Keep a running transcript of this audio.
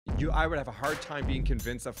I would have a hard time being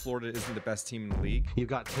convinced that Florida isn't the best team in the league. You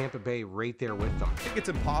got Tampa Bay right there with them. I think it's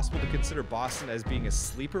impossible to consider Boston as being a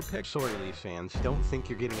sleeper pick. Sorry, Leafs fans. Don't think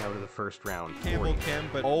you're getting out of the first round. Campbell can,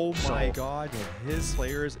 but oh my God, can his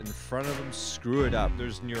players in front of him screw it up?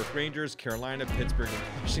 There's New York Rangers, Carolina, Pittsburgh,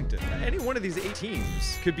 and Washington. Any one of these 8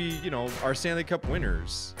 teams could be, you know, our Stanley Cup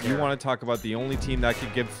winners. You want to talk about the only team that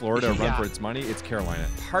could give Florida a run for its money? It's Carolina.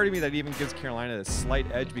 Part of me that even gives Carolina a slight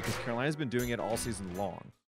edge because Carolina's been doing it all season long.